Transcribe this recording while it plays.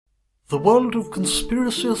The world of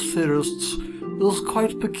conspiracy theorists is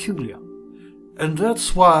quite peculiar, and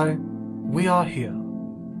that's why we are here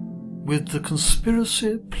with the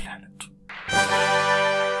Conspiracy Planet.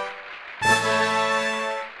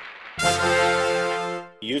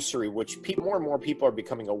 Usury, which more and more people are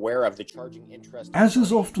becoming aware of, the charging interest. As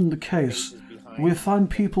is often the case, we find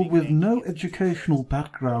people with no educational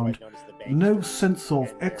background, no sense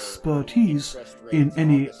of expertise in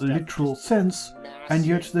any literal sense, and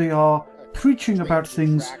yet they are preaching about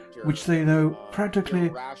things which they know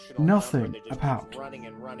practically nothing about.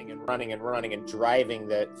 Running and driving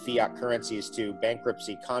the fiat currencies to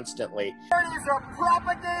bankruptcy constantly. Charities are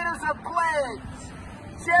propagators of plagues!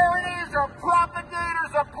 Charities are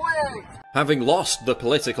propagators of plagues! Having lost the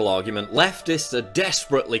political argument, leftists are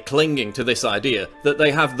desperately clinging to this idea that they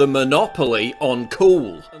have the monopoly on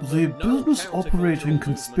cool. The business-operating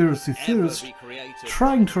conspiracy theorist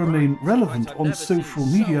trying to remain relevant on social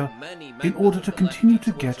media in order to continue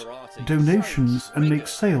to get donations and make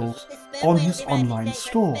sales on his online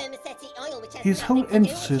store. His whole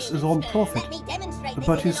emphasis is on profit,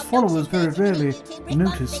 but his followers very rarely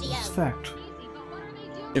notice this fact.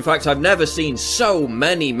 In fact, I've never seen so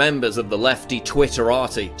many members of the lefty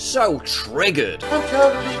Twitterati so triggered. I'm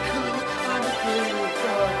totally cool. I'm a gay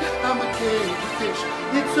frog. I'm a gay fish.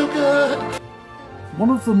 It's so good. One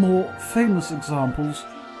of the more famous examples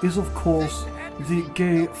is, of course, the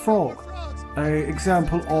gay frog, an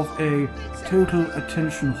example of a total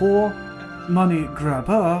attention whore, money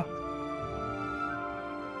grabber,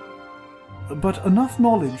 but enough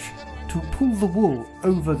knowledge to pull the wool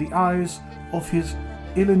over the eyes of his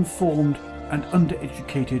ill-informed and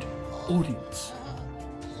undereducated audience.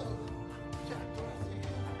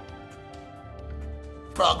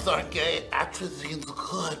 Frogs aren't gay, atrazine's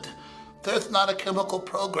good. There's not a chemical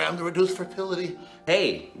program to reduce fertility.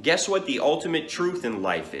 Hey, guess what the ultimate truth in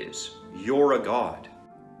life is? You're a god.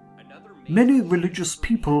 Many religious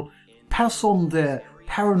people pass on their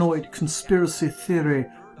paranoid conspiracy theory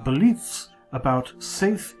beliefs about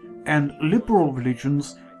safe and liberal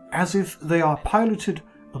religions as if they are piloted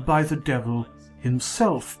by the devil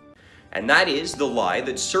himself. And that is the lie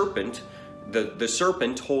that the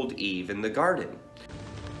serpent told Eve in the garden.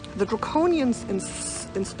 The draconians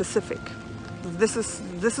in specific, this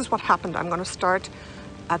is what happened. I'm going to start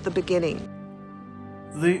at the beginning.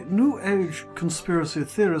 The New Age conspiracy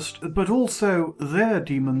theorists, but also their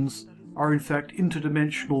demons, are in fact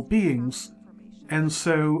interdimensional beings, and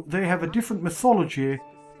so they have a different mythology,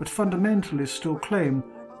 but fundamentally still claim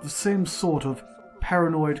the same sort of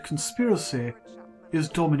paranoid conspiracy is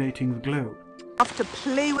dominating the globe. Have to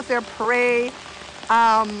play with their prey,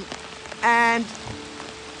 and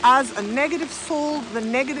as a negative soul, the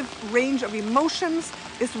negative range of emotions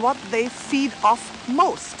is what they feed off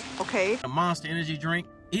most, okay? A Monster energy drink.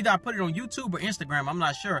 Either I put it on YouTube or Instagram, I'm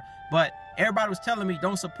not sure. But everybody was telling me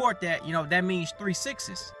don't support that, that means 3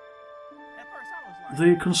 6s.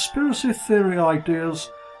 The conspiracy theory ideas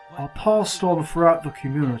are passed on throughout the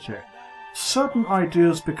community. Certain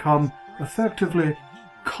ideas become effectively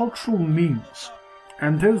cultural memes,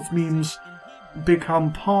 and those memes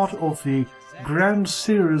become part of the grand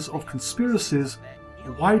series of conspiracies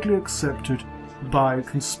widely accepted by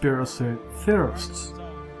conspiracy theorists.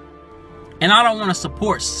 And I don't want to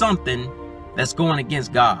support something that's going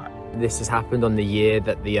against God. This has happened on the year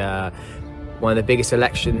that one of the biggest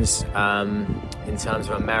elections in terms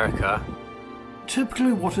of America.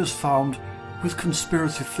 Typically what is found with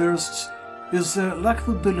conspiracy theorists is their lack of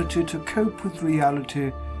ability to cope with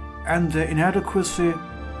reality, and their inadequacy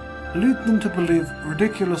lead them to believe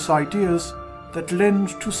ridiculous ideas that lend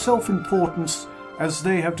to self-importance as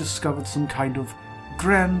they have discovered some kind of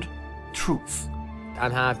grand truth.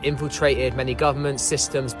 And have infiltrated many governments,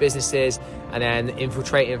 systems, businesses, and then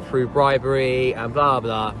infiltrating through bribery and blah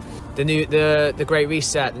blah. The Great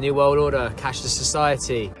Reset, the New World Order, cashless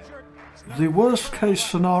society. The worst case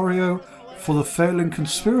scenario for the failing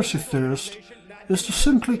conspiracy theorist is to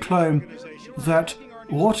simply claim that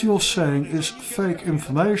what you're saying is fake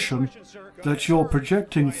information, that you're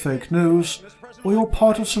projecting fake news, or you're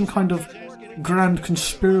part of some kind of grand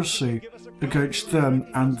conspiracy against them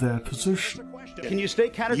and their position. Can you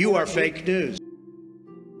state categorically? You are fake news.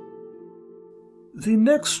 The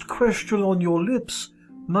next question on your lips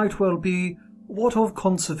might well be, what of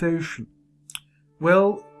conservation?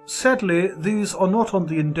 Well, sadly, these are not on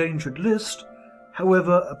the endangered list.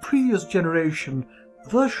 However, a previous generation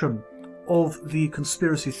version of the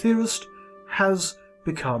conspiracy theorist has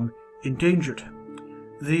become endangered.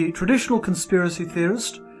 The traditional conspiracy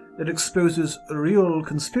theorist that exposes real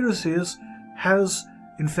conspiracies has,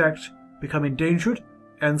 in fact, become endangered,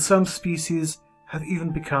 and some species have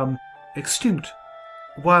even become extinct,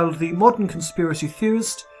 while the modern conspiracy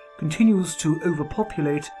theorist continues to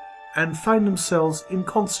overpopulate and find themselves in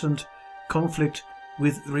constant conflict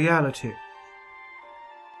with reality.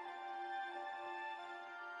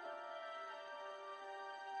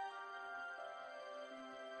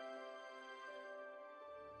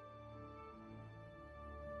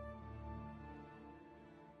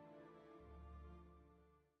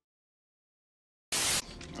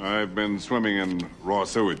 I've been swimming in raw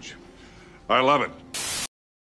sewage. I love it.